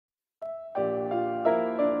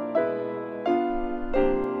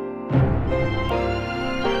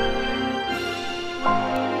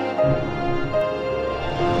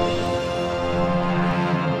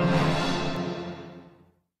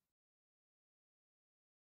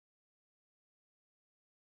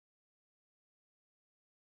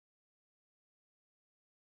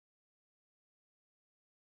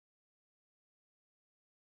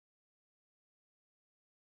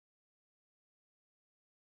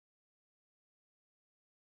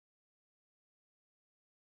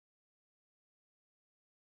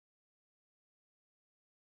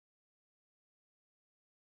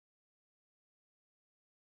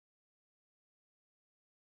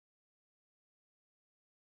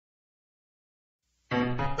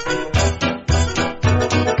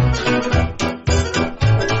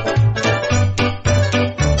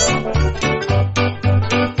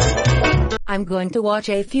I'm going to watch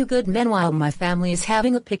A Few Good Men while my family is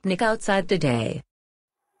having a picnic outside today.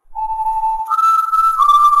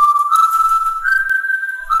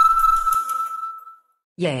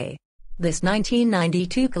 Yay! This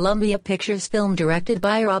 1992 Columbia Pictures film directed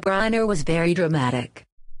by Rob Reiner was very dramatic.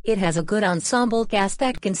 It has a good ensemble cast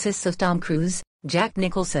that consists of Tom Cruise, Jack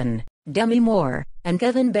Nicholson, Demi Moore, and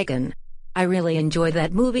Kevin Bacon. I really enjoyed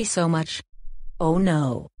that movie so much. Oh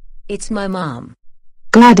no. It's my mom.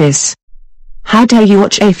 Gladys. How dare you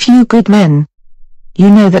watch A Few Good Men?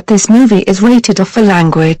 You know that this movie is rated R for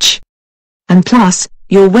language. And plus,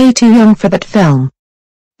 you're way too young for that film.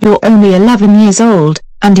 You're only 11 years old,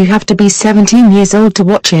 and you have to be 17 years old to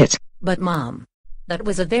watch it. But Mom, that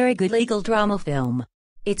was a very good legal drama film.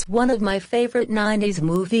 It's one of my favorite 90s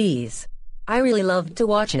movies. I really loved to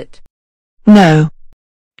watch it. No.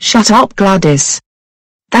 Shut up, Gladys.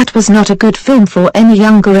 That was not a good film for any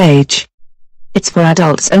younger age. It's for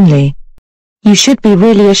adults only. You should be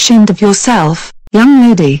really ashamed of yourself, young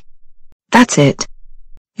lady. That's it.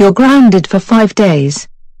 You're grounded for 5 days.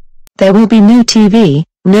 There will be no TV,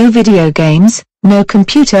 no video games, no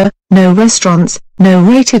computer, no restaurants, no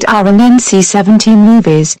rated R and NC-17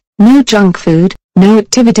 movies, no junk food, no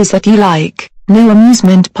activities that you like, no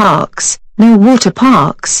amusement parks, no water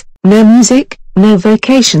parks, no music, no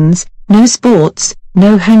vacations, no sports,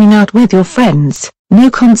 no hanging out with your friends,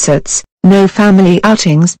 no concerts, no family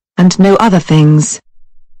outings, and no other things.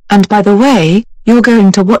 And by the way, you're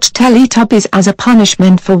going to watch Teletubbies as a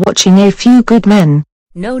punishment for watching A Few Good Men.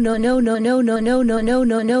 No.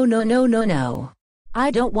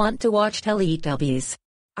 I don't want to watch Teletubbies.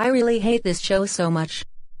 I really hate this show so much.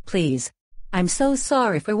 Please. I'm so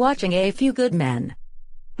sorry for watching A Few Good Men.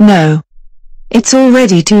 No. It's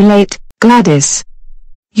already too late, Gladys.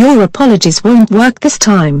 Your apologies won't work this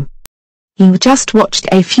time. You just watched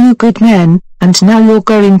A Few Good Men, and now you're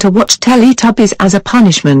going to watch Teletubbies as a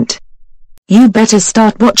punishment. You better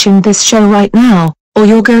start watching this show right now, or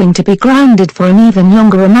you're going to be grounded for an even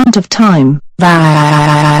longer amount of time.